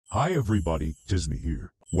Hi everybody, TisMi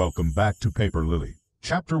here. Welcome back to Paper LiLY,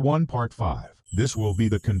 Chapter 1 Part 5. This will be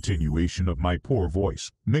the continuation of my poor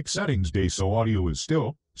voice. Mix settings day so audio is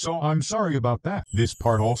still, so I'm sorry about that. This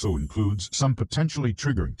part also includes some potentially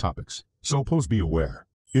triggering topics, so please be aware.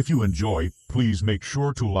 If you enjoy, please make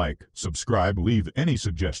sure to like, subscribe, leave any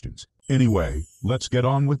suggestions. Anyway, let's get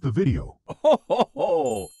on with the video. Ho ho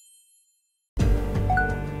ho!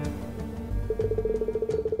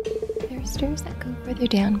 There are stairs that go further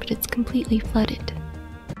down, but it's completely flooded.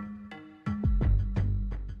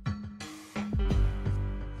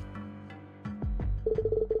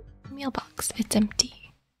 Mailbox, it's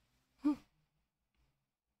empty.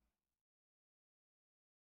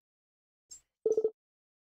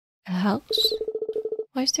 A house?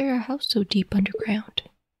 Why is there a house so deep underground?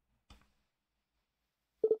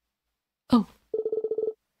 Oh,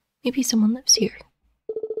 maybe someone lives here.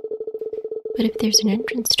 But if there's an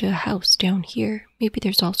entrance to a house down here, maybe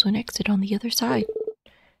there's also an exit on the other side.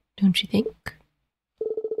 Don't you think?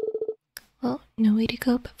 Well, no way to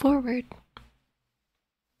go but forward.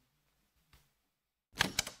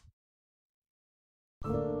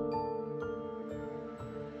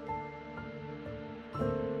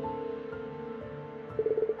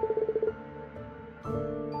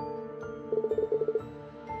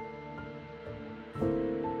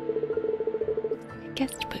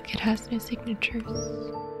 Guest book, it has no signatures.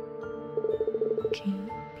 Okay,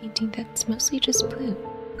 painting that's mostly just blue.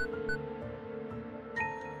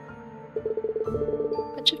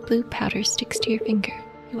 Bunch of blue powder sticks to your finger.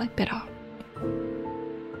 You wipe it off.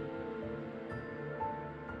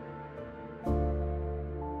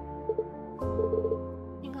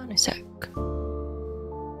 Hang on a sec.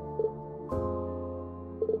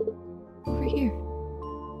 Over here.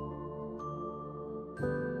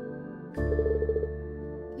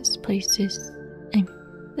 This place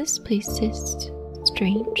is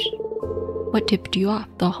strange. What tipped you off?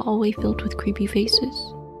 The hallway filled with creepy faces?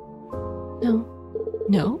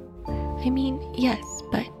 No? I mean, yes,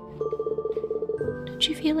 but don't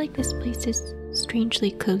you feel like this place is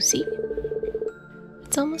strangely cozy?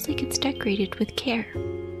 It's almost like it's decorated with care.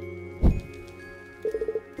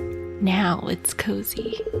 Now it's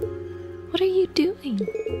cozy. What are you doing?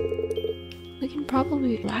 We can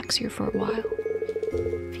probably relax here for a while.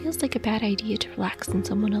 Feels like a bad idea to relax in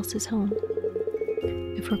someone else's home.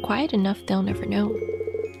 If we're quiet enough, they'll never know.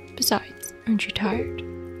 Besides, aren't you tired?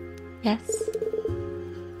 Yes.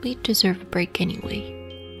 We deserve a break anyway.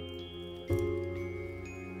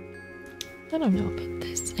 I don't know about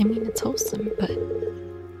this. I mean, it's wholesome, but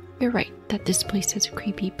you're right that this place has a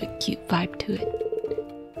creepy but cute vibe to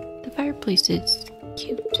it. The fireplace is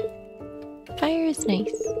cute. Fire is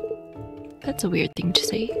nice. That's a weird thing to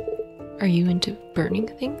say. Are you into burning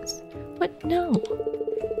things? What? No.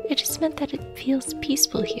 I just meant that it feels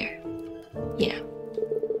peaceful here. Yeah.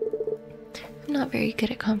 I'm not very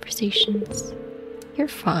good at conversations. You're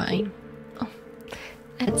fine. Oh,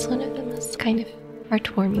 that's one of the most kind of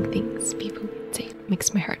heartwarming things people would say. It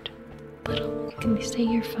makes my heart little. Can they say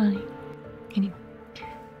you're fine? Anyway.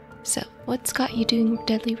 So, what's got you doing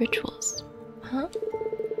deadly rituals? Huh?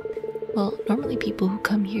 Well, normally people who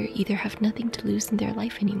come here either have nothing to lose in their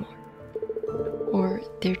life anymore, or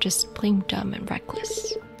they're just plain dumb and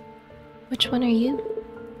reckless. Which one are you?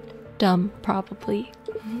 Dumb, probably.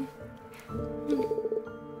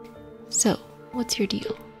 So, what's your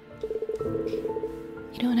deal?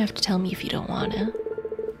 You don't have to tell me if you don't wanna,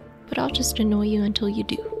 but I'll just annoy you until you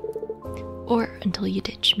do. Or until you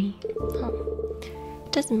ditch me. Oh,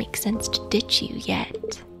 it doesn't make sense to ditch you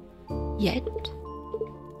yet. Yet?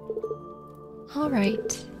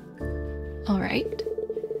 Alright.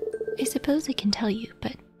 I suppose I can tell you,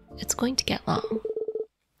 but it's going to get long.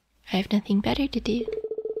 I have nothing better to do.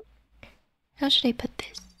 How should I put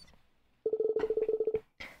this?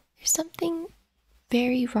 There's something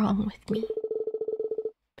very wrong with me,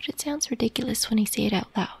 but it sounds ridiculous when I say it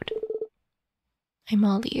out loud. I'm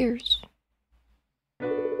all ears.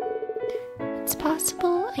 It's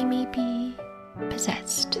possible I may be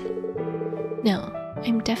possessed. No,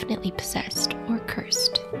 I'm definitely possessed or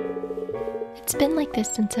cursed. It's been like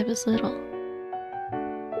this since I was little.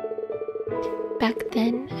 Back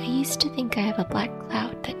then, I used to think I have a black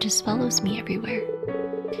cloud that just follows me everywhere.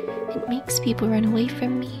 It makes people run away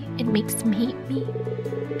from me, it makes them hate me.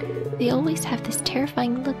 They always have this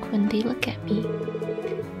terrifying look when they look at me.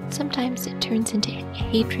 Sometimes it turns into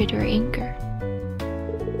hatred or anger.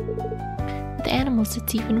 With animals,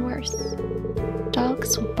 it's even worse.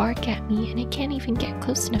 Dogs will bark at me and I can't even get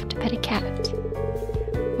close enough to pet a cat.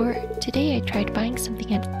 Or today I tried buying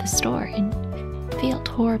something at the store and failed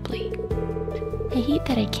horribly. I hate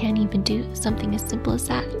that I can't even do something as simple as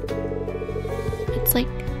that. It's like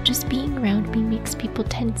just being around me makes people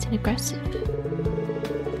tense and aggressive.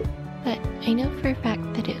 But I know for a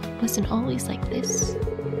fact that it wasn't always like this.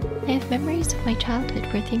 I have memories of my childhood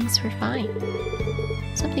where things were fine.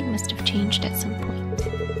 Something must have changed at some point.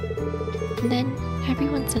 And then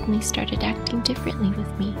everyone suddenly started acting differently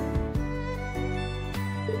with me.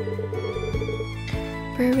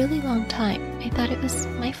 For a really long time, I thought it was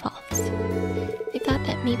my fault. I thought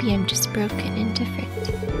that maybe I'm just broken and different.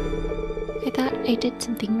 I thought I did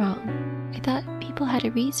something wrong. I thought people had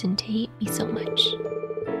a reason to hate me so much.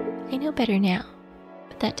 I know better now,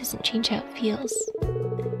 but that doesn't change how it feels.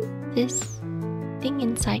 This thing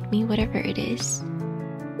inside me, whatever it is,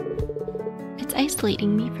 it's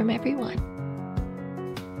isolating me from everyone.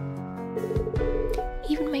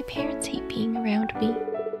 Even my parents hate being around me.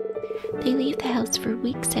 They leave the house for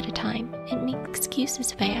weeks at a time and make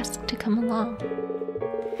excuses if I ask to come along.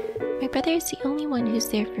 My brother is the only one who's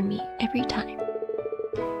there for me every time.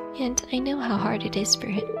 And I know how hard it is for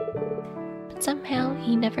him. But somehow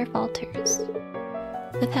he never falters.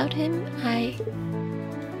 Without him, I've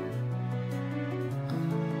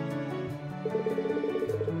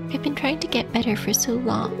been trying to get better for so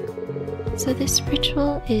long. So this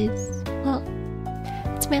ritual is, well,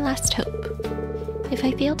 it's my last hope. If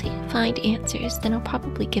I fail to find answers, then I'll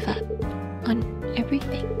probably give up on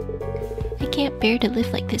everything. I can't bear to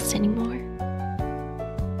live like this anymore.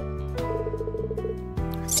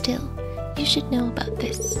 Still, you should know about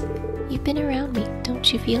this. You've been around me,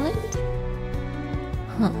 don't you feel it?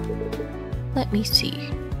 Huh. Let me see.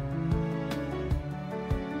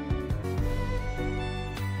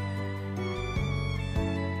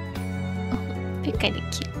 Oh, they're kinda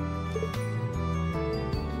cute.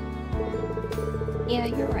 Yeah,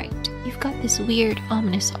 you're right. You've got this weird,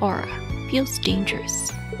 ominous aura. Feels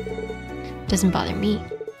dangerous. Doesn't bother me.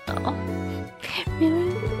 Oh,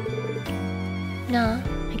 really? Nah,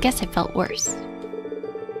 I guess I felt worse.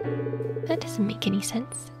 That doesn't make any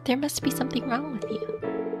sense. There must be something wrong with you.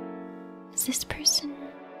 Is this person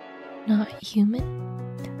not human?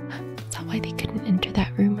 Is that why they couldn't enter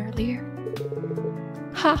that room earlier?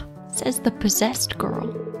 Ha! Says the possessed girl.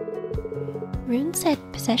 Rune said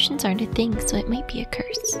possessions aren't a thing, so it might be a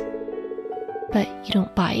curse. But you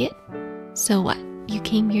don't buy it? So what? You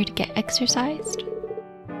came here to get exorcised?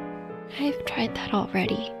 I've tried that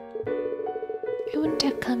already. I wouldn't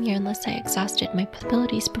have come here unless I exhausted my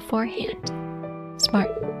abilities beforehand. Smart.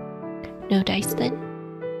 No dice then?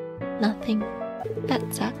 Nothing.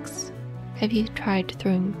 That sucks. Have you tried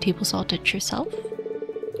throwing table salt at yourself?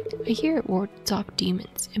 I hear it wards off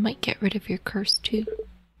demons. It might get rid of your curse too.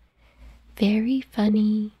 Very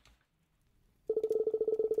funny.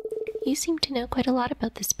 You seem to know quite a lot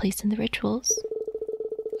about this place and the rituals.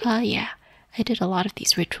 Yeah. I did a lot of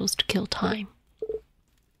these rituals to kill time.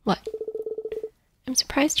 What? I'm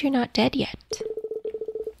surprised you're not dead yet.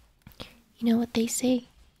 You know what they say?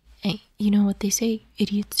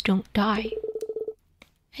 Idiots don't die.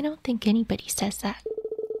 I don't think anybody says that.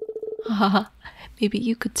 Haha, maybe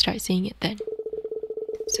you could start saying it then.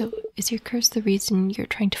 So, is your curse the reason you're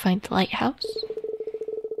trying to find the lighthouse?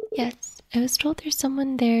 Yes, I was told there's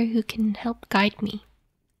someone there who can help guide me.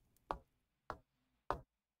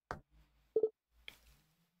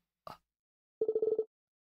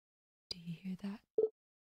 Do you hear that?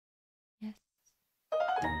 Yes.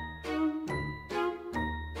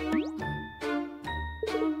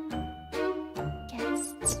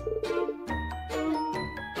 Guests.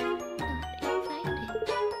 Not invited.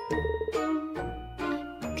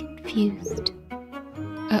 I'm confused.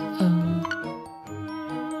 Uh-oh.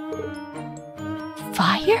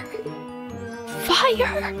 Fire?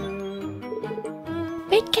 Fire!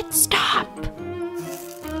 Make it stop!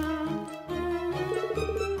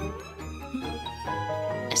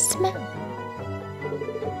 A smell.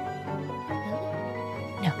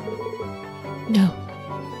 No. No.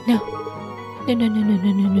 No. No.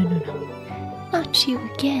 Not you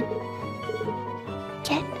again.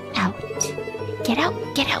 Get out. Get out.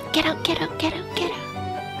 Get out. Get out. Get out. Get out. Get out.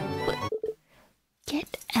 What?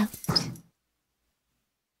 Get out.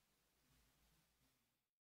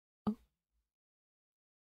 Oh.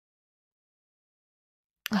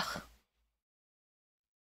 Ugh.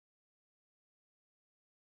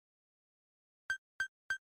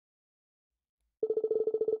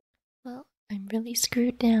 Well, I'm really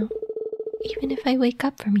screwed now. Even if I wake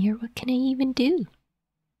up from here, what can I even do?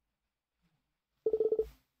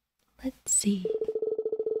 Let's see.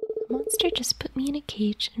 A monster just put me in a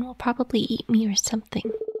cage and will probably eat me or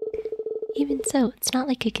something. Even so, it's not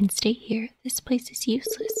like I can stay here. This place is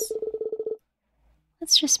useless.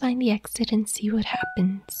 Let's just find the exit and see what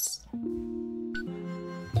happens.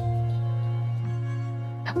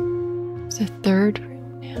 Oh, there's a third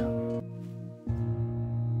room now.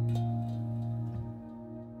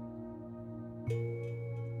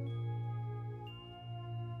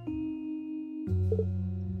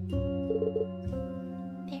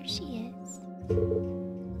 There she is.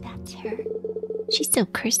 That's her. She's so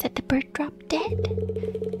cursed that the bird dropped dead.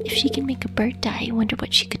 If she can make a bird die, I wonder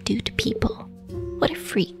what she could do to people. What a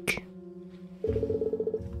freak.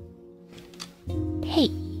 Hey,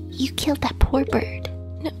 you killed that poor bird.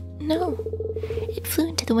 No. It flew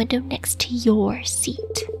into the window next to your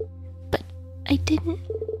seat. But I didn't.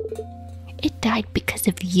 It died because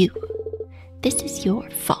of you. This is your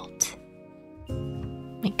fault.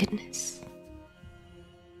 My goodness.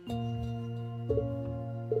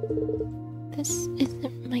 This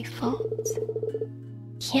isn't my fault.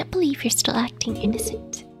 Can't believe you're still acting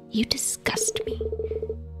innocent. You disgust me.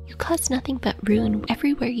 You cause nothing but ruin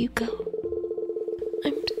everywhere you go.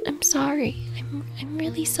 I'm sorry. I'm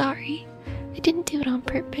really sorry. I didn't do it on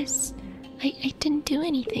purpose. I didn't do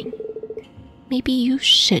anything. Maybe you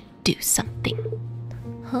should do something.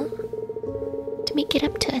 Huh? To make it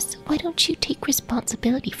up to us, why don't you take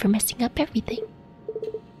responsibility for messing up everything?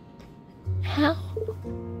 How?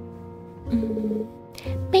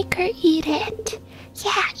 Make her eat it.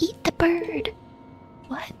 Yeah, eat the bird.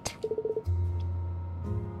 What?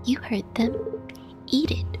 You heard them.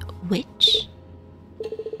 Eat it, witch.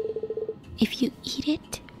 If you eat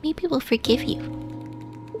it, maybe we'll forgive you.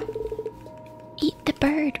 Eat the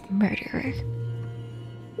bird, murderer.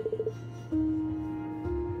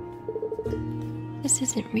 This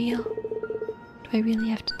isn't real. Do I really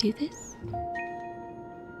have to do this?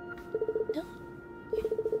 No.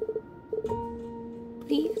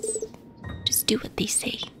 Please, just do what they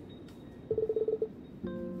say.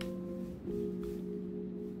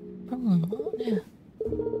 Oh, no.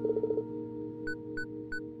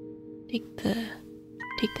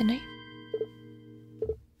 Take the knife.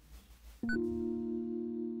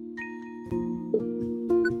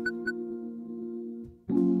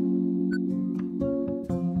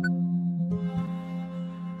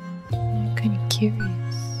 I'm kind of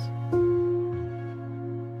curious.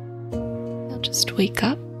 I'll just wake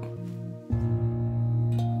up.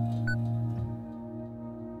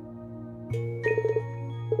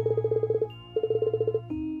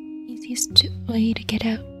 Easiest way to get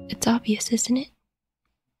out. It's obvious, isn't it?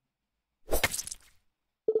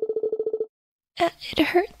 It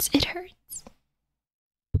hurts. It hurts.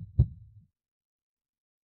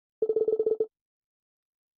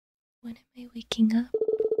 When am I waking up?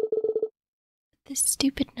 This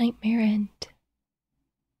stupid nightmare end.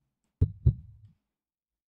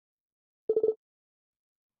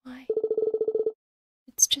 Why?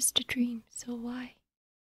 It's just a dream, so why?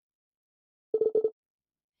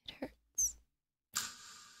 It hurts.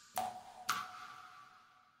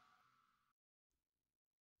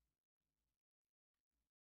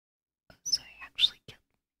 So I actually killed him.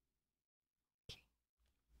 Okay.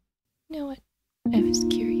 You know what? I was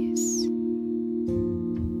curious.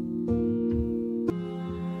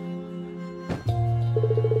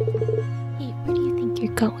 Hey, where do you think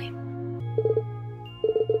you're going?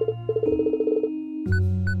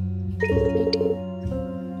 I do.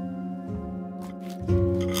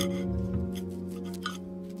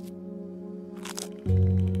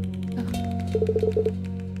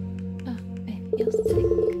 Oh, I feel sick.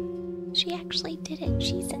 She actually did it.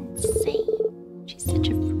 She's insane. She's such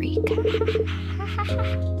a freak.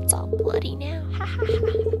 It's all bloody now.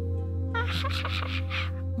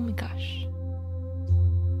 Oh my gosh.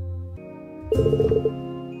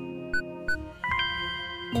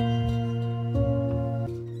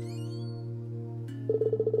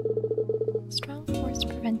 Strong force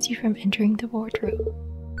prevents you from entering the wardrobe.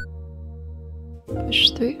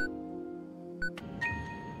 Push through.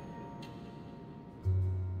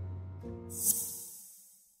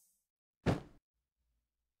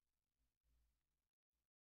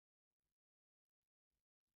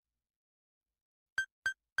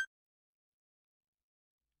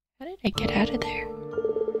 How did I get out of there?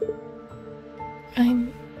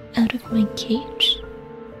 I'm out of my cage.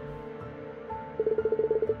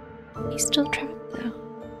 He's still trapped though.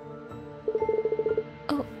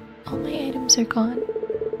 Oh, all my items are gone.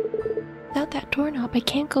 Without that doorknob, I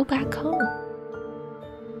can't go back home.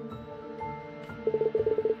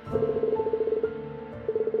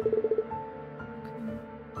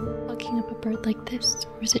 Locking up a bird like this,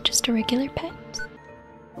 or is it just a regular pet?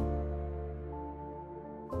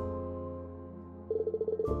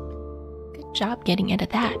 Good job getting out of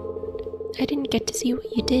that. I didn't get to see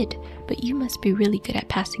what you did, but you must be really good at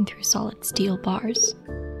passing through solid steel bars.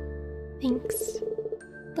 Thanks.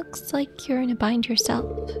 Looks like you're in a bind yourself.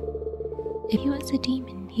 If he was a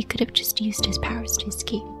demon, he could have just used his powers to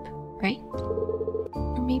escape, right?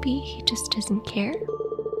 Or maybe he just doesn't care?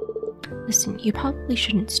 Listen, you probably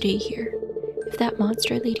shouldn't stay here. If that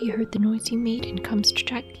monster lady heard the noise you made and comes to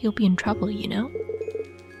check, you'll be in trouble, you know?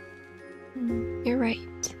 You're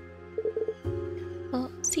right.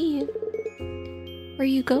 Well, see you. Where are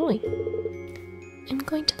you going? I'm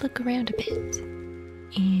going to look around a bit.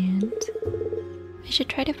 And I should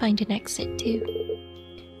try to find an exit too.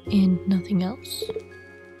 And nothing else?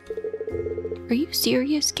 Are you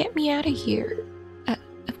serious? Get me out of here.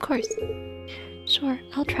 Of course. Sure,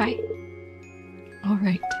 I'll try.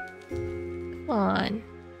 Alright. Come on.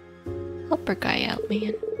 Help our guy out,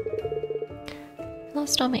 man. I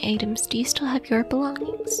lost all my items. Do you still have your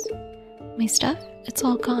belongings? My stuff? It's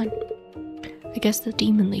all gone. I guess the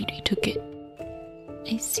demon lady took it.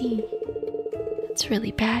 I see. That's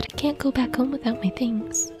really bad. I can't go back home without my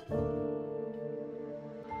things.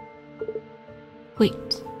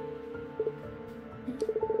 Wait.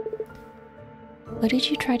 What did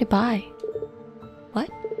you try to buy? What?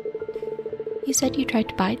 You said you tried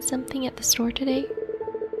to buy something at the store today?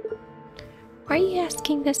 Why are you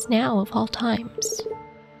asking this now of all times?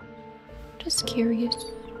 Just curious.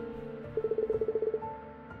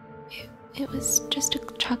 It was just a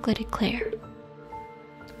chocolate eclair.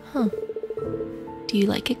 Huh. Do you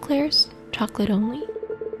like eclairs? Chocolate only?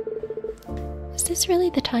 Is this really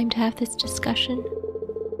the time to have this discussion?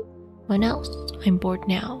 When else? I'm bored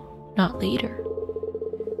now, not later.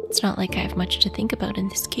 It's not like I have much to think about in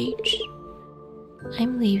this cage.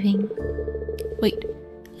 I'm leaving. Wait,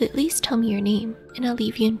 at least tell me your name, and I'll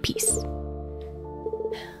leave you in peace.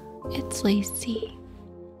 It's Lacey.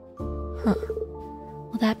 Huh.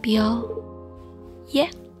 Will that be all?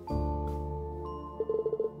 Yeah.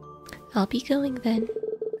 I'll be going then.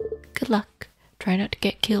 Good luck. Try not to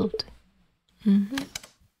get killed.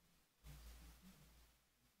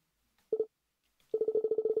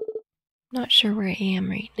 Not sure where I am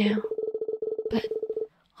right now, but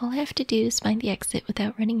all I have to do is find the exit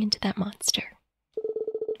without running into that monster.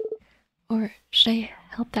 Or should I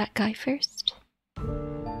help that guy first?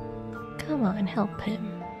 Come on, help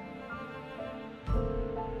him.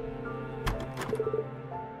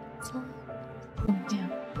 Yeah.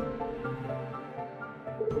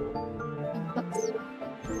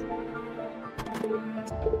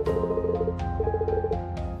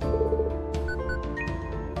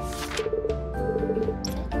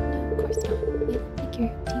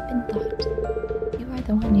 You are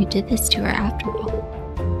the one who did this to her after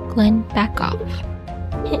all. Glenn, back off.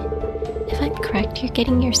 If I'm correct, you're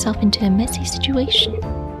getting yourself into a messy situation.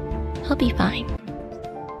 I'll be fine.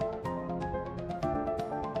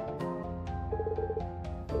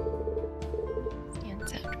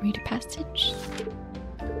 Stands out. Read a passage.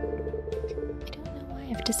 I don't know why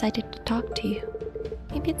I've decided to talk to you.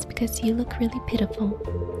 Maybe it's because you look really pitiful.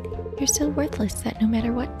 You're so worthless that no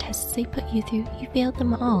matter what tests they put you through, you failed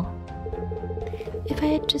them all. If I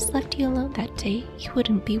had just left you alone that day, you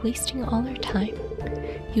wouldn't be wasting all our time.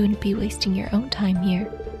 You wouldn't be wasting your own time here.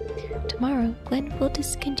 Tomorrow, Glenn will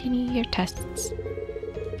discontinue your tests.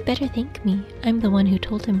 You better thank me. I'm the one who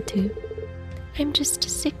told him to. I'm just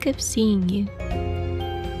sick of seeing you.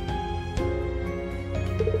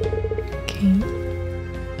 Okay.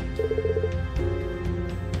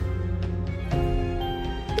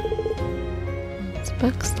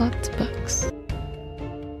 Lots of books.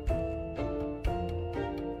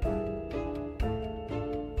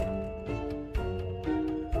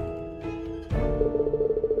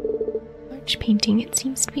 Large painting, it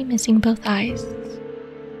seems to be missing both eyes.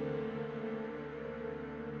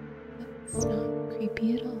 That's not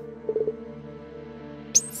creepy at all.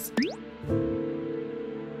 Psst.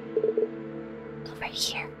 Over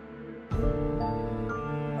here.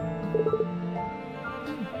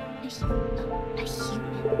 A human.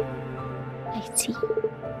 I see.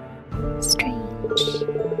 Strange.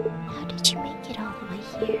 How did you make it all the way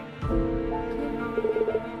here?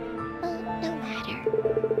 No matter.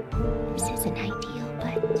 This isn't ideal,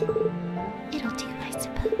 but it'll do, I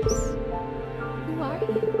suppose. Who are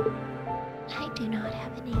you? I do not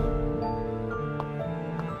have a name.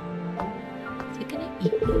 Is it gonna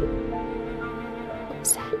eat me? What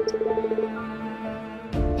was that?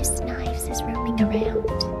 Miss Knives is roaming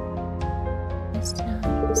around. Miss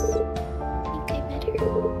Knives. I think I met her.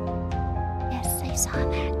 Yes, I saw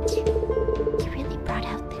that. You really brought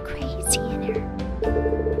out the crazy in her.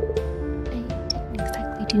 I didn't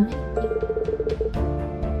exactly do anything. I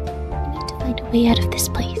need to find a way out of this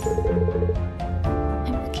place.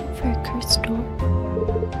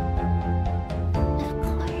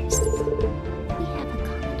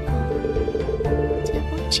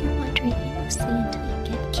 let you wander aimlessly until you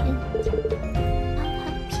get killed. I'll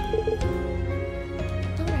help you.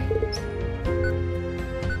 Alright.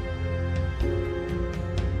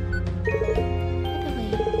 By the way,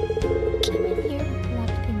 I came in here with a lot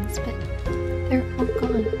of things, but they're all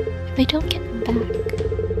gone. If I don't get them back,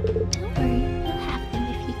 don't worry, you'll have them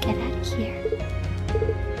if you get out of here.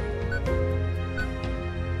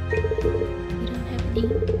 You don't have a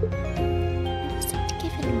name? I wasn't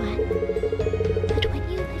given one. But when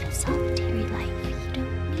you live a solitary life, you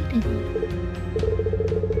don't need a name.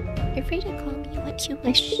 You're free to call me what you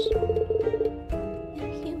wish. You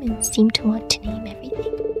humans seem to want to name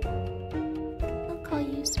everything. I'll call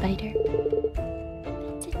you Spider.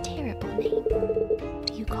 That's a terrible name.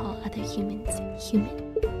 Do you call other humans human?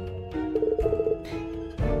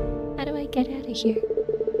 How do I get out of here?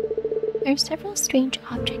 There are several strange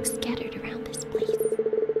objects scattered around this place.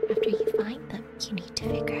 After you find them, you need to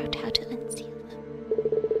figure out how to unseal them.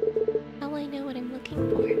 How will I know what I'm looking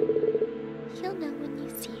for? You'll know when you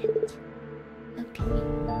see it. Okay.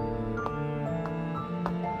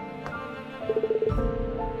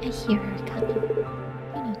 I hear her coming.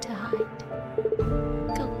 You need to hide.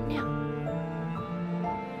 Go now.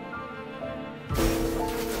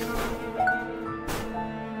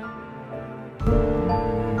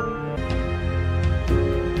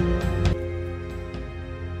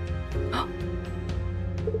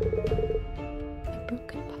 A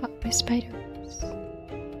broken pot by spiders.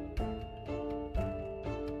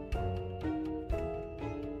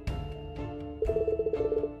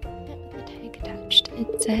 With a tag attached,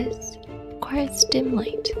 it says, requires dim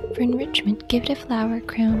light. For enrichment, give it a flower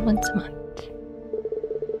crown once a month.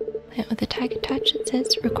 Plant with a tag attached, it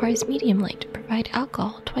says, requires medium light. Provide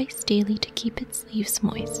alcohol twice daily to keep its leaves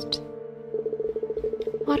moist.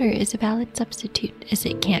 Water is a valid substitute, as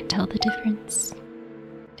it can't tell the difference.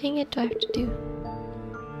 Dang it, do I have to do?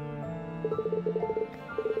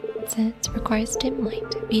 It says, requires dim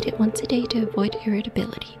light. Feed it once a day to avoid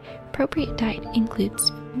irritability. Appropriate diet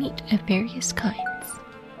includes meat of various kinds.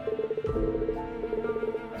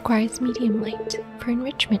 Requires medium light. For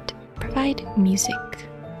enrichment, provide music.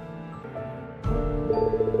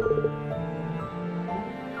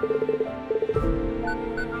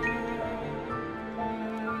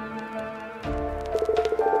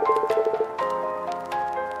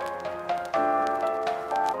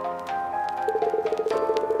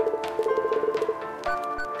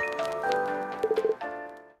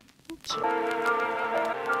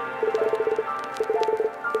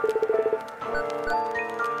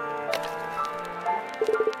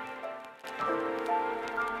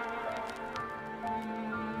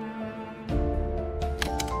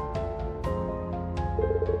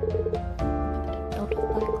 Filled with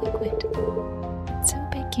black liquid. It's so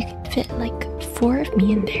big you can fit like 4 of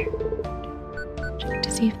me in there. Check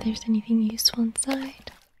to see if there's anything useful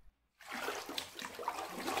inside.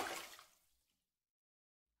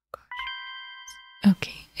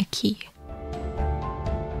 Okay, a key.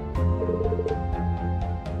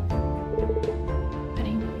 But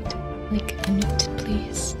I need, like, a meat,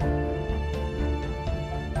 please.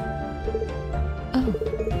 Oh,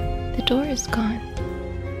 the door is gone.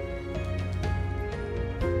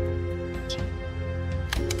 Okay.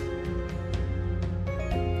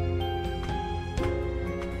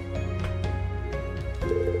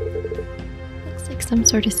 Looks like some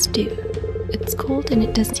sort of stew. It's cold and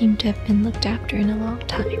it does seem to have been looked after in a long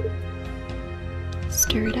time.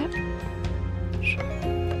 Stir it up. Sure.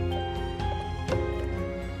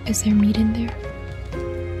 Is there meat in there?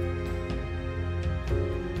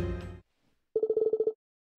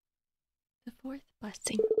 The 4th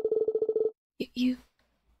blessing.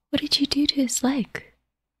 What did you do to his leg?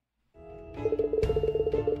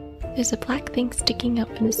 There's a black thing sticking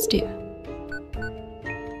out from the stew.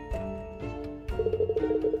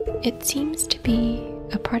 It seems to be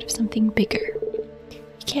a part of something bigger.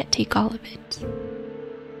 You can't take all of it.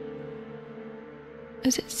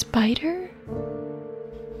 Is it spider?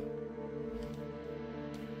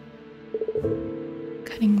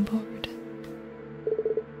 Cutting board.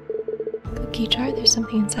 Cookie jar, there's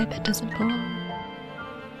something inside that doesn't belong.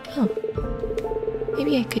 Oh.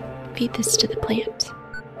 Maybe I could feed this to the plant.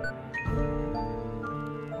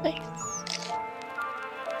 Nice.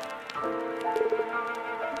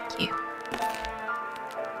 Thank you.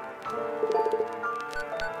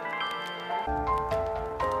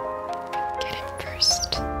 Get it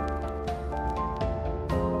first.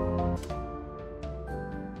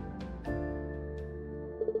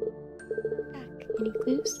 Back. Any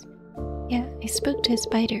clues? Yeah, I spoke to a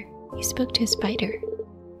spider. You spoke to a spider.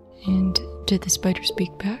 And did the spider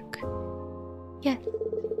speak back? Yes.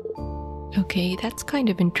 Okay, that's kind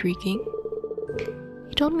of intriguing.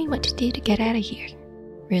 You told me what to do to get out of here.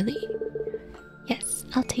 Really? Yes,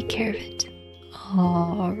 I'll take care of it.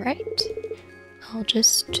 Alright. I'll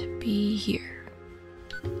just be here.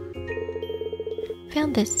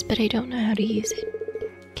 Found this, but I don't know how to use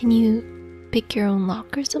it. Can you pick your own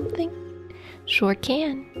lock or something? Sure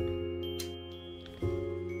can.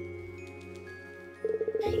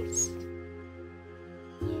 Nice.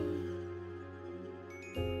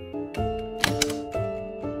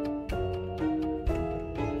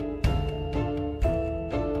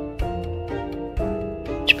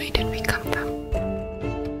 Which way did we come from?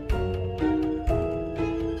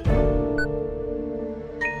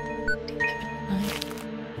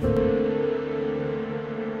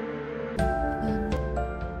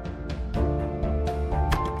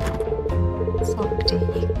 It's locked. You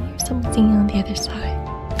can hear someone singing on the other side.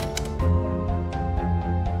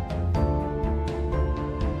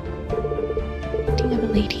 Do you have a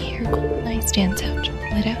lady here? Golden eye stands out.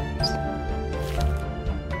 Lit out.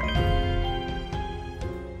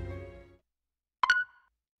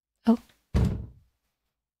 Oh.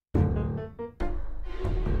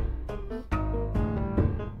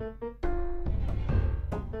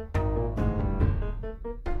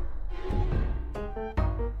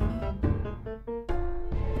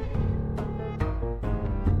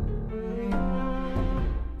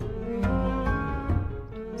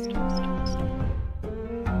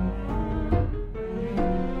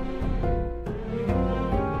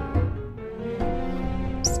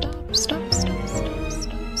 Stop.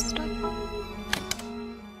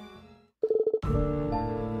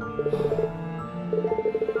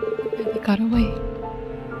 Really got away.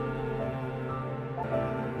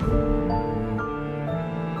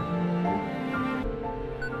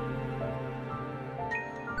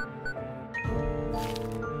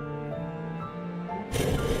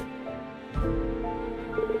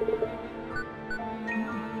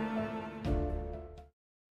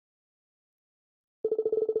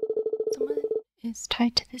 Someone is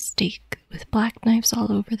tied to the stake with black knives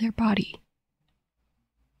all over their body.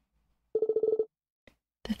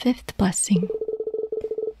 The fifth blessing.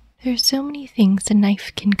 There are so many things a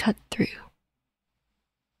knife can cut through.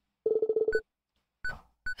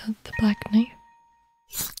 Out the black knife.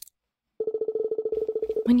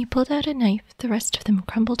 When you pulled out a knife, the rest of them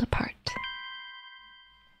crumbled apart.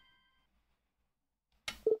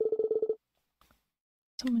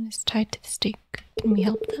 Someone is tied to the stake. Can we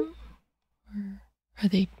help them? Or are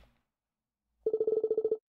they...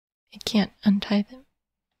 I can't untie them.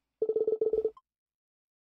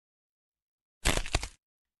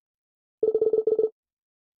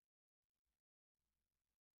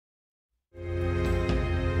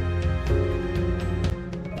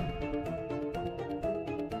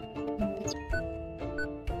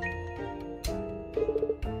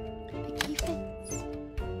 The key fits.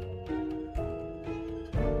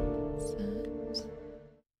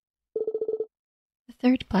 The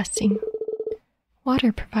third blessing.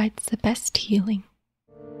 Water provides the best healing.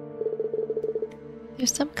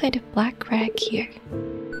 There's some kind of black rag here.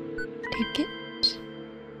 Take it.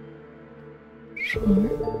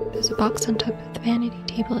 Sure. There's a box on top of the vanity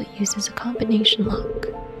table that uses a combination lock.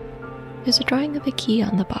 There's a drawing of a key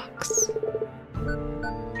on the box.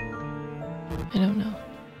 I don't know.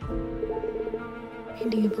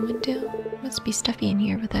 Painting of a window. Must be stuffy in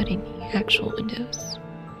here without any actual windows.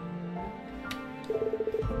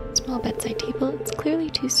 Small bedside table. It's clearly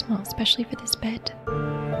too small, especially for this bed.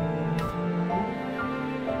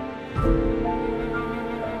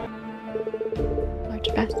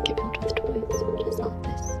 Large basket filled with toys. What is all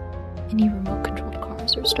this? Any remote controlled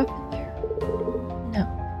cars or stuff in there? No.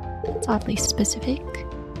 That's oddly specific.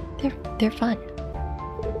 They're fun.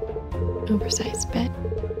 Oversized bed.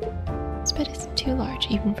 This bed isn't too large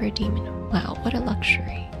even for a demon. Wow, what a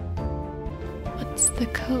luxury. What's the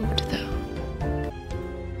code, though?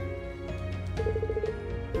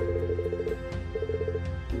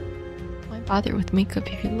 Why bother with makeup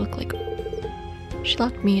if you look like... She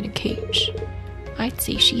locked me in a cage. I'd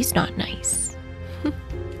say she's not nice. Do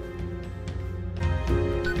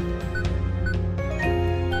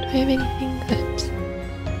I have anything that...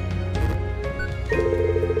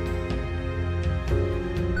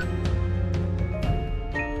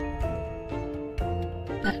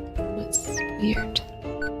 That was weird.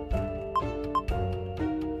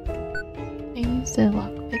 I used a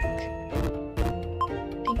lockpick.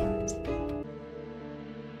 Dang it.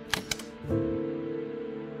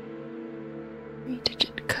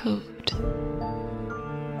 3-digit code.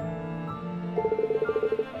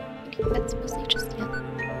 I think that's mostly just yellow.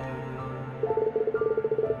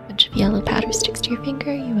 Bunch of yellow powder hair sticks to your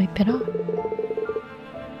finger, you wipe it off.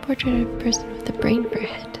 Portrait of a person with a brain for a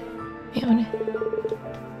head. I own it.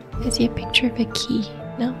 I see a picture of a key.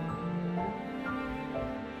 No?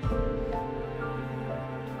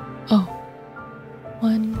 Oh.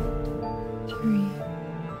 1, 3.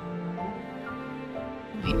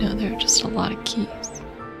 Wait, no, there are just a lot of keys.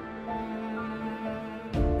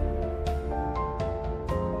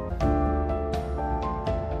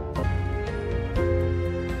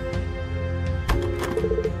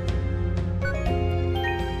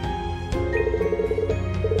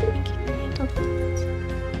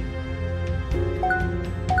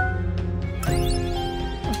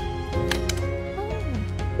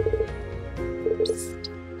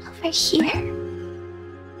 Here.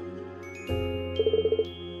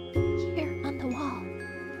 Here on the wall.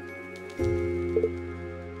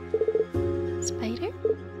 Spider?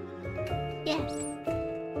 Yes.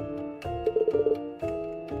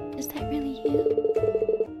 Is that really you?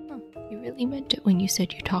 Oh, you really meant it when you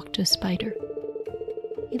said you talked to a spider.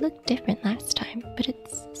 You looked different last time, but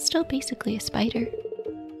it's still basically a spider.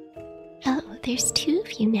 Oh, there's 2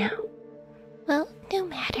 of you now. Well, no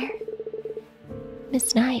matter.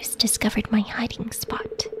 Miss Knives discovered my hiding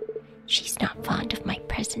spot. She's not fond of my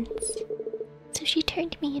presence, so she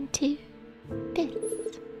turned me into this.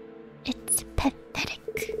 It's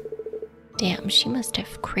pathetic. Damn, she must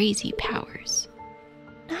have crazy powers.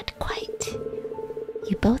 Not quite.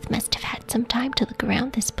 You both must have had some time to look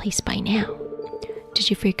around this place by now. Did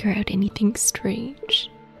you figure out anything strange?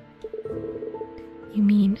 You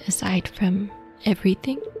mean aside from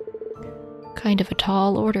everything? Kind of a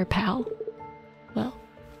tall order, pal. Well,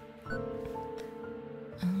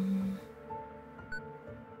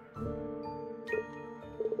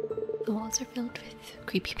 the walls are filled with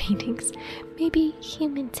creepy paintings. Maybe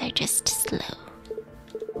humans are just slow.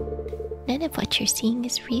 None of what you're seeing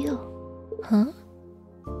is real. Huh?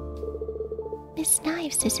 Miss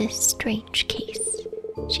Knives is a strange case.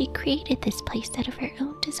 She created this place out of her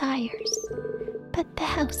own desires, but the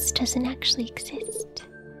house doesn't actually exist.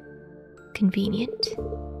 Convenient.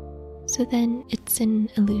 So then it's an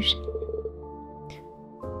illusion?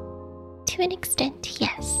 To an extent,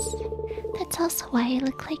 yes. That's also why I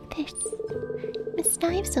look like this. Miss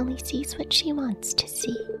Knives only sees what she wants to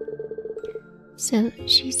see. So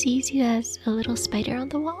she sees you as a little spider on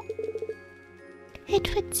the wall?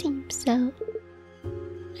 It would seem so.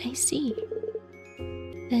 I see.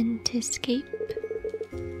 Then to escape,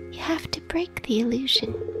 you have to break the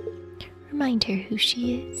illusion. Remind her who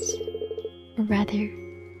she is. Or rather,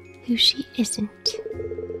 who she isn't.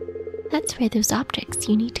 That's where those objects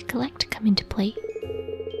you need to collect come into play.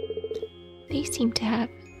 They seem to have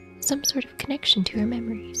some sort of connection to her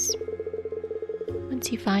memories.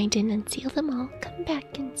 Once you find and unseal them all, come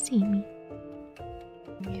back and see me.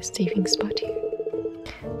 A saving spot here.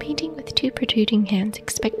 Painting with 2 protruding hands,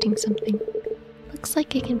 expecting something. Looks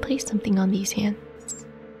like I can place something on these hands.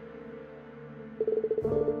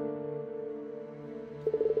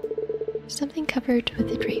 Something covered with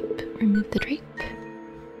a drape. Remove the drape.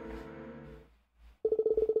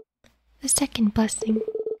 The second blessing.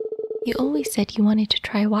 You always said you wanted to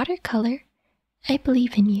try watercolor. I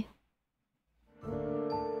believe in you.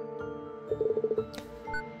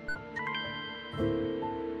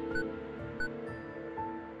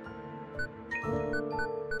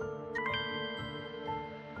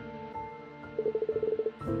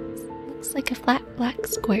 Looks like a flat black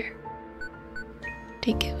square.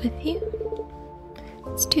 Take it with you.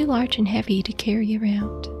 It's too large and heavy to carry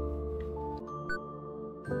around.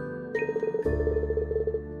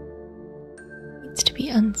 Needs to be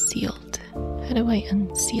unsealed. How do I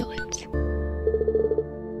unseal it?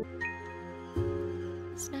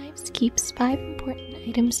 Miss Knives keeps 5 important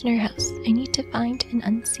items in her house. I need to find and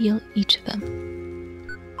unseal each of them.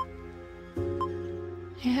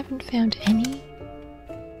 I haven't found any.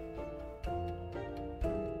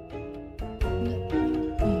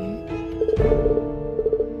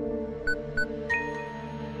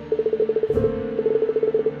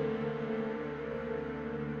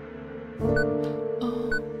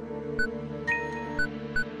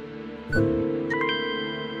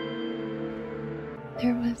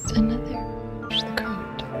 There was another. Where's the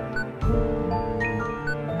card?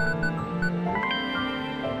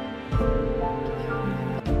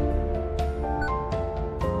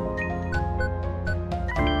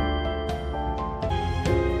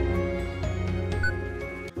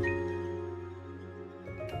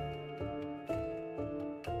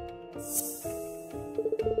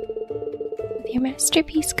 With your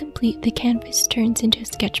masterpiece complete, the canvas turns into a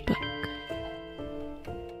sketchbook.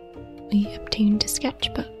 We obtained a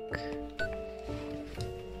sketchbook.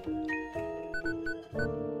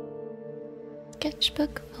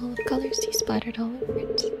 sketchbook full of colors he splattered all over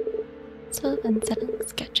it. It's full of unsettling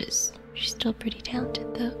sketches. She's still pretty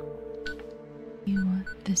talented, though. You want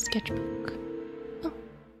the sketchbook? Oh.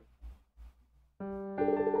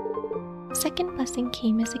 The second blessing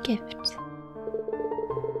came as a gift.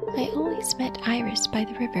 I always met Iris by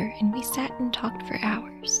the river, and we sat and talked for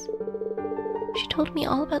hours. She told me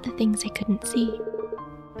all about the things I couldn't see,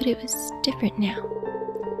 but it was different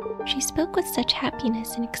now. She spoke with such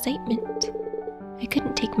happiness and excitement. I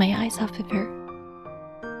couldn't take my eyes off of her.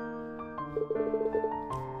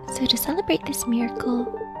 So to celebrate this miracle,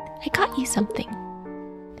 I got you something.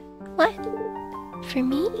 What? For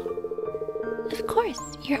me? Of course,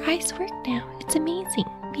 your eyes work now. It's amazing.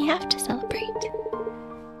 We have to celebrate.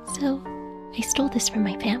 So, I stole this from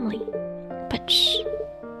my family. But shh,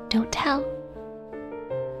 don't tell.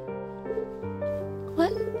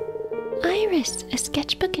 What? Iris, a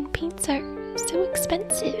sketchbook and paints are so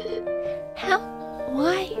expensive. How?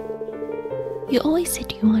 Why? You always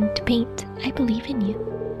said you wanted to paint. I believe in you.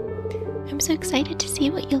 I'm so excited to see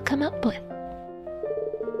what you'll come up with.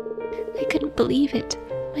 I couldn't believe it.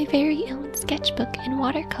 My very own sketchbook in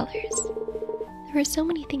watercolors. There were so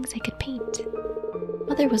many things I could paint.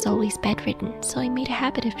 Mother was always bedridden, so I made a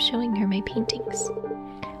habit of showing her my paintings.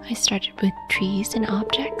 I started with trees and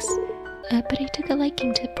objects, but I took a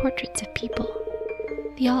liking to portraits of people.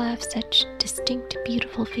 They all have such distinct,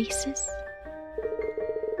 beautiful faces.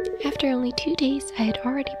 After only 2 days, I had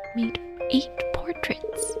already made 8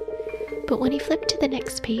 portraits. But when I flipped to the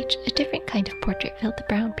next page, a different kind of portrait filled the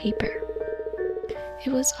brown paper.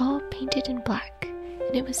 It was all painted in black,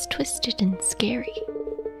 and it was twisted and scary.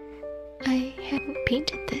 I hadn't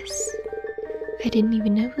painted this. I didn't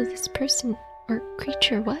even know who this person or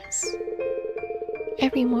creature was.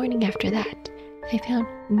 Every morning after that, I found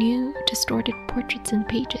new, distorted portraits in the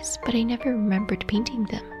pages, but I never remembered painting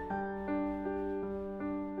them.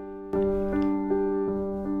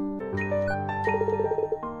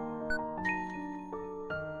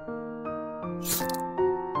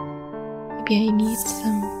 Maybe I need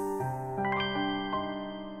some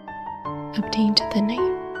obtained the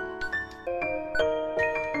night.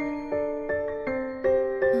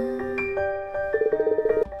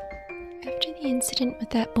 After the incident with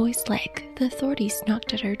that boy's leg, the authorities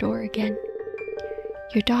knocked at our door again.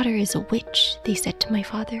 Your daughter is a witch, they said to my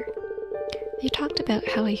father. They talked about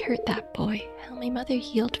how I hurt that boy, how my mother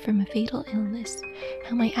healed from a fatal illness,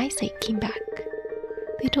 how my eyesight came back.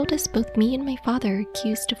 They told us both me and my father are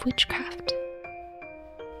accused of witchcraft.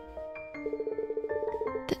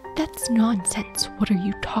 That's nonsense. What are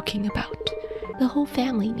you talking about? The whole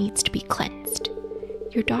family needs to be cleansed.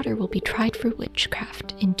 Your daughter will be tried for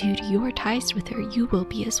witchcraft, and due to your ties with her, you will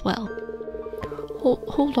be as well.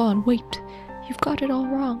 Hold on, wait. You've got it all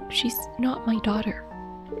wrong. She's not my daughter.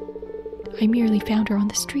 I merely found her on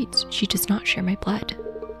the streets. She does not share my blood.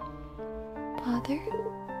 Father?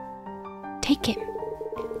 Take him.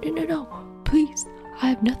 No, please. I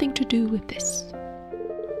have nothing to do with this.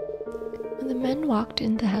 When the men walked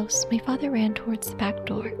in the house, my father ran towards the back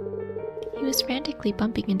door. He was frantically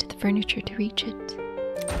bumping into the furniture to reach it.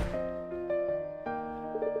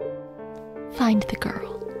 Find the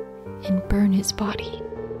girl and burn his body.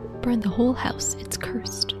 Burn the whole house. It's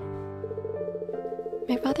cursed.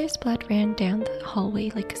 My father's blood ran down the hallway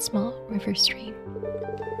like a small river stream.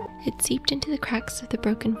 It seeped into the cracks of the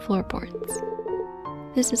broken floorboards.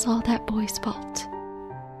 This is all that boy's fault.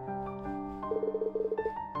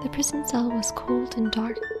 The prison cell was cold and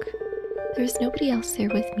dark. There was nobody else there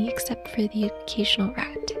with me except for the occasional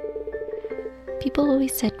rat. People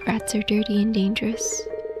always said rats are dirty and dangerous,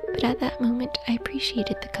 but at that moment I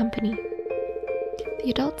appreciated the company. The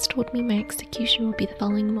adults told me my execution will be the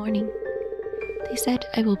following morning. They said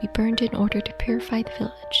I will be burned in order to purify the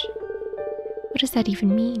village. What does that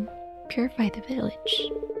even mean? Purify the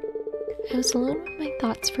village? I was alone with my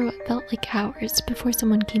thoughts for what felt like hours before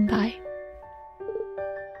someone came by.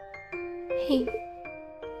 Hey,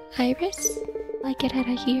 Iris? I get out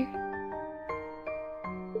of here.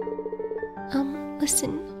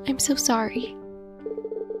 Listen, I'm so sorry.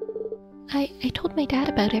 I told my dad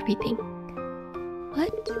about everything.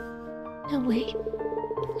 What? No way.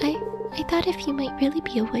 I thought if you might really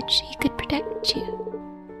be a witch, he could protect you.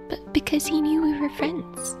 But because he knew we were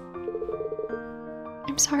friends.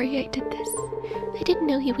 I'm sorry I did this. I didn't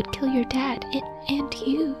know he would kill your dad and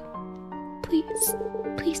you.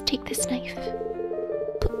 Please take this knife.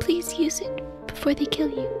 Please use it before they kill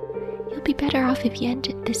you. You'll be better off if you end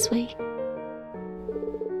it this way.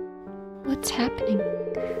 What's happening?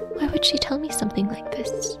 Why would she tell me something like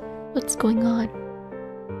this? What's going on?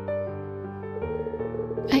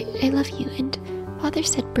 I love you, and Father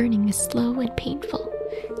said burning is slow and painful.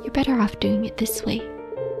 You're better off doing it this way.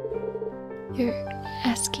 You're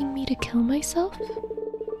asking me to kill myself?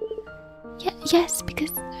 Yes,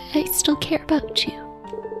 because I still care about you.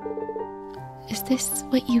 Is this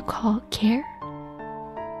what you call care?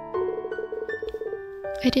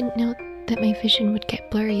 I didn't know that my vision would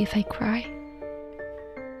get blurry if I cry.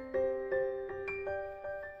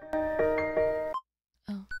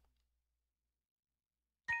 Oh.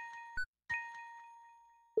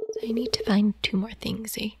 So I need to find 2 more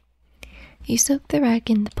things, eh? You soak the rag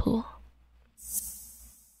in the pool.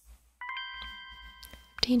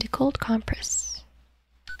 Obtained a cold compress.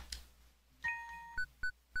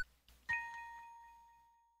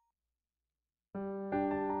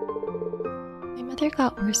 My mother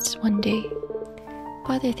got worse one day.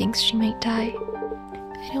 Father thinks she might die.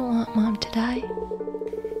 I don't want Mom to die.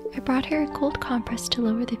 I brought her a cold compress to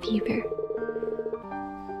lower the fever.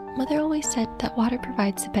 Mother always said that water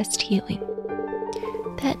provides the best healing.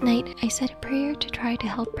 That night, I said a prayer to try to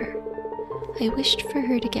help her. I wished for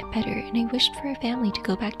her to get better, and I wished for her family to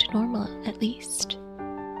go back to normal, at least.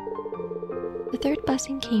 The 3rd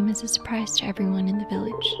blessing came as a surprise to everyone in the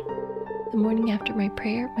village. The morning after my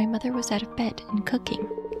prayer, my mother was out of bed and cooking.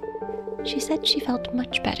 She said she felt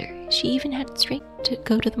much better. She even had strength to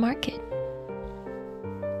go to the market.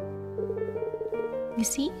 You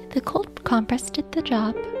see, the cold compress did the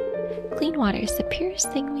job. Clean water is the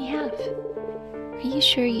purest thing we have. Are you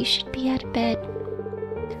sure you should be out of bed?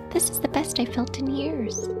 This is the best I felt in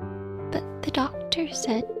years. But the doctor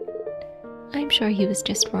said... I'm sure he was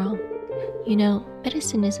just wrong. You know,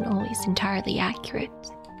 medicine isn't always entirely accurate.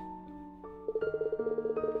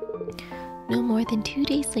 No more than 2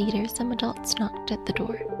 days later, some adults knocked at the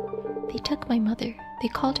door. They took my mother. They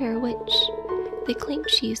called her a witch. They claimed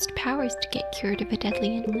she used powers to get cured of a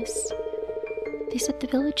deadly illness. They said the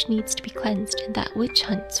village needs to be cleansed and that witch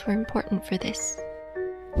hunts were important for this.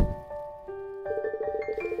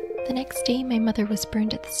 The next day, my mother was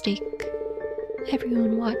burned at the stake.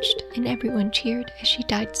 Everyone watched and everyone cheered as she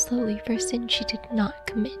died slowly for a sin she did not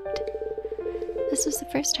commit. This was the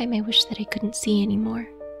first time I wished that I couldn't see anymore.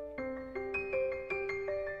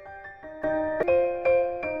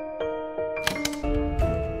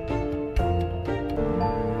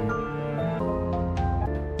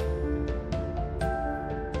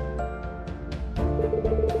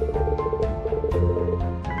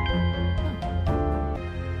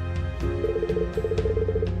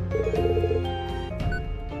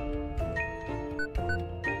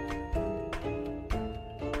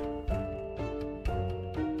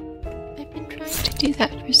 Do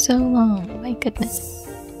that for so long, my goodness.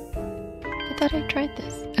 I thought I tried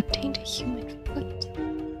this. Obtained a human foot.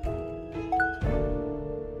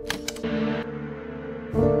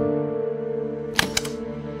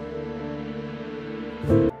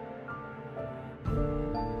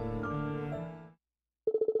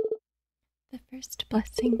 The first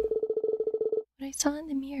blessing. What I saw in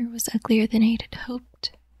the mirror was uglier than I had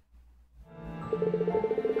hoped.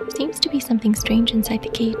 Seems to be something strange inside the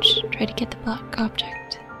cage. Try to get the black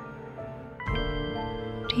object.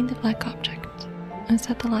 Obtain the black object. Is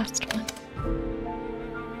that the last one?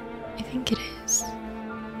 I think it is.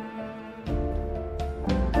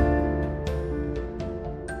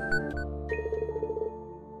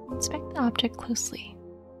 Inspect the object closely.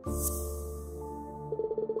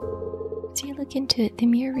 As you look into it, the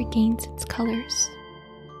mirror regains its colors.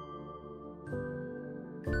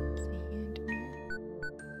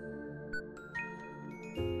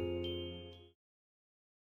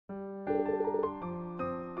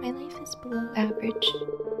 My life is below average.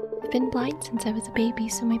 I've been blind since I was a baby,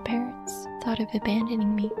 so my parents thought of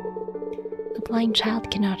abandoning me. A blind child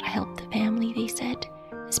cannot help the family, they said,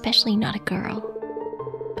 especially not a girl.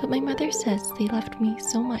 But my mother says they loved me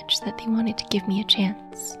so much that they wanted to give me a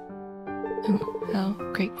chance. Oh, how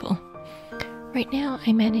grateful. Right now,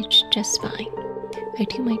 I manage just fine. I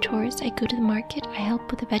do my chores, I go to the market, I help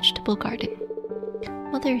with the vegetable garden.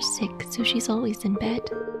 Mother is sick, so she's always in bed.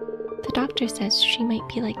 The doctor says she might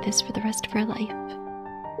be like this for the rest of her life.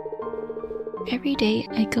 Every day,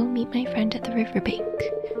 I go meet my friend at the riverbank.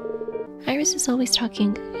 Iris is always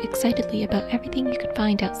talking excitedly about everything you could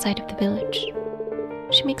find outside of the village.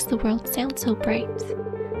 She makes the world sound so bright.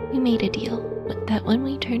 We made a deal that when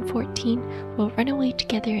we turn 14, we'll run away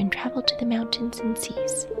together and travel to the mountains and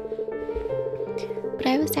seas. But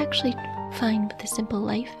I was actually fine with a simple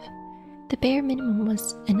life. The bare minimum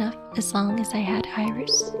was enough as long as I had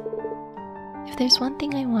Iris. If there's one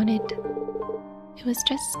thing I wanted, it was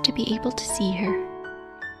just to be able to see her.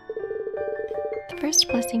 The first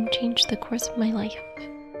blessing changed the course of my life.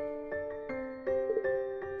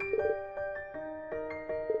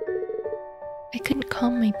 I couldn't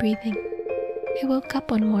calm my breathing. I woke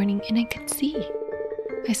up one morning and I could see.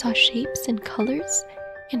 I saw shapes and colors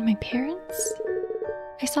and my parents.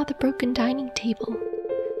 I saw the broken dining table.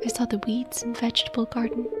 I saw the weeds and vegetable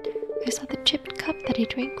garden. I saw the chipped cup that I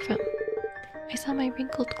drank from. I saw my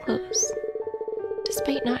wrinkled clothes.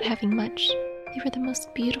 Despite not having much, they were the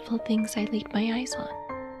most beautiful things I laid my eyes on.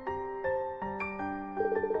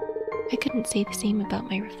 I couldn't say the same about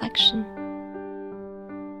my reflection.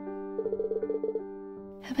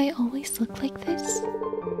 Have I always looked like this?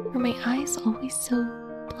 Were my eyes always so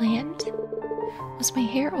bland? Was my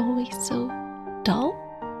hair always so dull?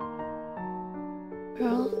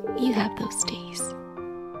 Girl, you have those days.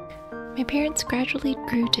 My parents gradually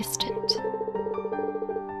grew distant.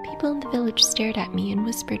 People in the village stared at me and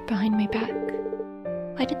whispered behind my back.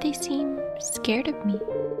 Why did they seem scared of me?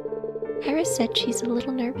 Iris said she's a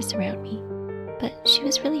little nervous around me, but she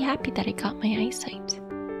was really happy that I got my eyesight.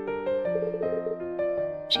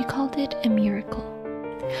 She called it a miracle.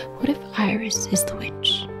 What if Iris is the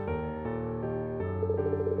witch?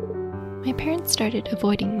 My parents started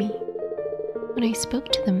avoiding me. When I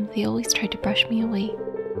spoke to them, they always tried to brush me away.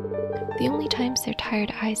 The only times their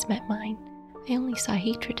tired eyes met mine, I only saw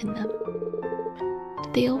hatred in them.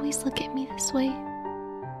 Did they always look at me this way?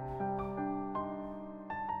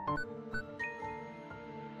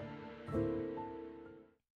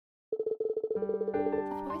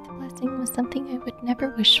 The fourth blessing was something I would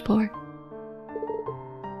never wish for.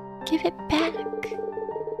 Give it back.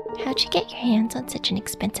 How'd you get your hands on such an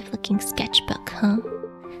expensive-looking sketchbook, huh?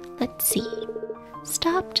 Let's see.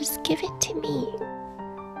 Stop, just give it to me.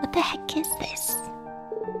 What the heck is this?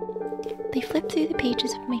 They flipped through the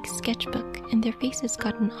pages of my sketchbook, and their faces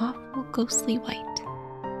got an awful, ghostly white.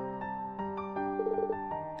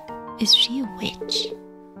 Is she a witch?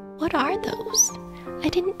 What are those? I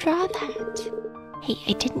didn't draw that. Hey,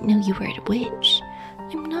 I didn't know you were a witch.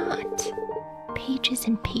 I'm not. Pages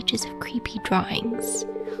and pages of creepy drawings.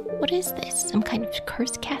 What is this? Some kind of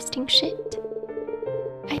curse-casting shit?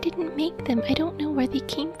 I didn't make them. I don't know where they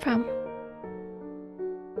came from.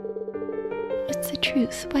 What's the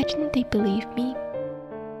truth? Why didn't they believe me?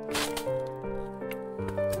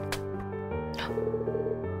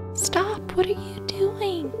 Stop! What are you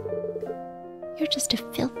doing? You're just a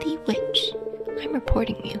filthy witch. I'm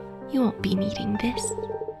reporting you. You won't be needing this.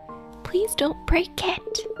 Please don't break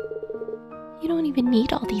it. You don't even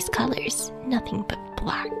need all these colors. Nothing but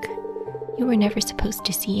black. You were never supposed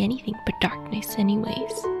to see anything but darkness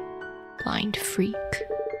anyways. Blind freak.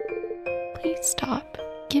 Please stop.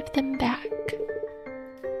 Give them back.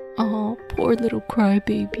 Oh, poor little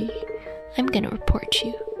crybaby. I'm gonna report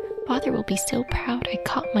you. Father will be so proud I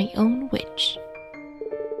caught my own witch.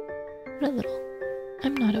 What a little...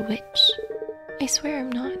 I'm not a witch. I swear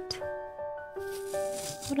I'm not.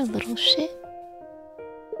 What a little shit.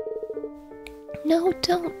 No,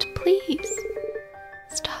 don't, please.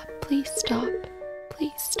 Stop, please stop.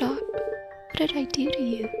 Please stop. What did I do to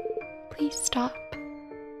you? Please stop.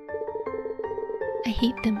 I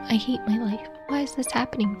hate them. I hate my life. Why is this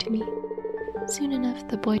happening to me? Soon enough,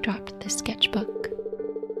 the boy dropped the sketchbook.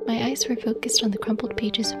 My eyes were focused on the crumpled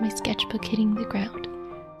pages of my sketchbook hitting the ground,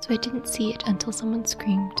 so I didn't see it until someone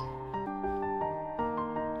screamed.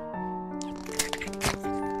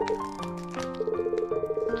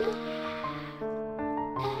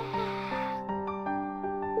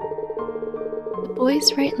 The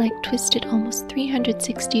boy's right leg twisted almost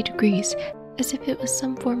 360 degrees, as if it was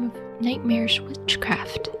some form of nightmarish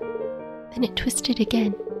witchcraft. Then it twisted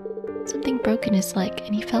again. Something broke in his leg,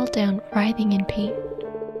 and he fell down, writhing in pain.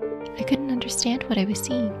 I couldn't understand what I was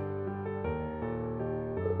seeing.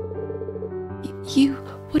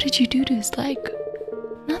 What did you do to his leg?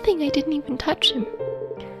 Nothing, I didn't even touch him.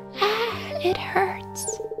 Ah, it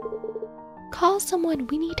hurts. Call someone,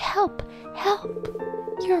 we need help. Help.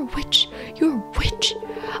 You're a witch. You're a witch.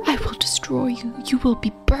 I will destroy you. You will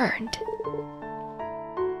be burned.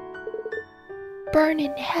 Burn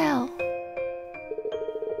in hell.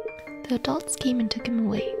 The adults came and took him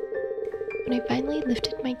away. When I finally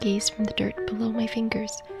lifted my gaze from the dirt below my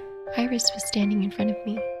fingers, Iris was standing in front of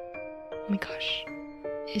me. Oh my gosh,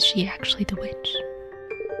 is she actually the witch?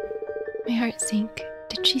 My heart sank.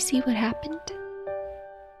 Did she see what happened?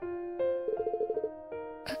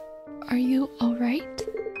 Are you alright?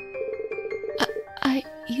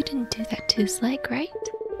 You didn't do that to his leg, right?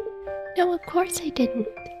 No, of course I didn't.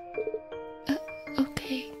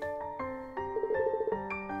 Okay.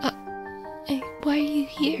 Why are you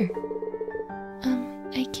here?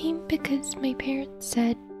 I came because my parents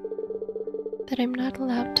said that I'm not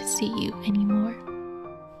allowed to see you anymore.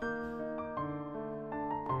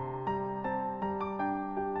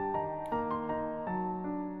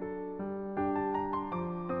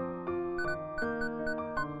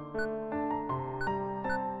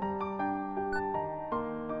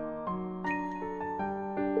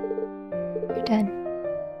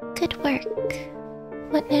 Good work.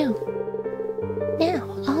 What now? Now,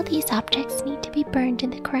 all these objects need to be burned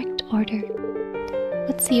in the correct order.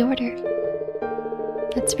 What's the order?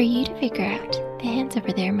 That's for you to figure out. The hands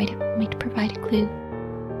over there might provide a clue.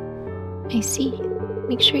 I see.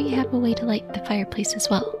 Make sure you have a way to light the fireplace as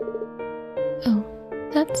well. Oh,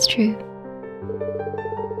 that's true.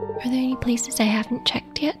 Are there any places I haven't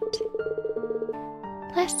checked yet?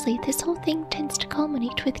 Lastly, this whole thing tends to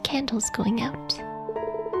culminate with candles going out.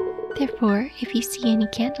 Therefore, if you see any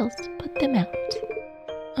candles, put them out.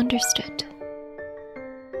 Understood.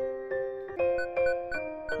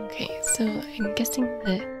 Okay, so I'm guessing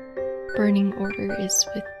the burning order is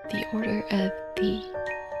with the order of the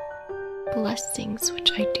blessings,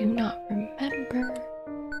 which I do not remember.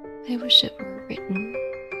 I wish it were written.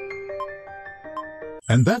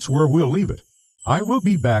 And that's where we'll leave it. I will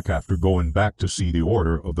be back after going back to see the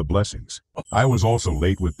order of the blessings. I was also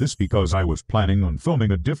late with this because I was planning on filming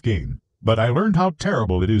a diff game, but I learned how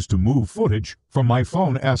terrible it is to move footage from my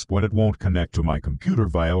phone S when it won't connect to my computer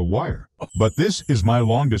via a wire. But this is my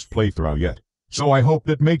longest playthrough yet, so I hope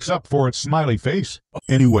that makes up for its smiley face.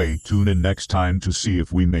 Anyway, tune in next time to see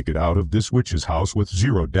if we make it out of this witch's house with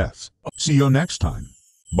 0 deaths. See you next time.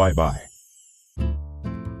 Bye-bye.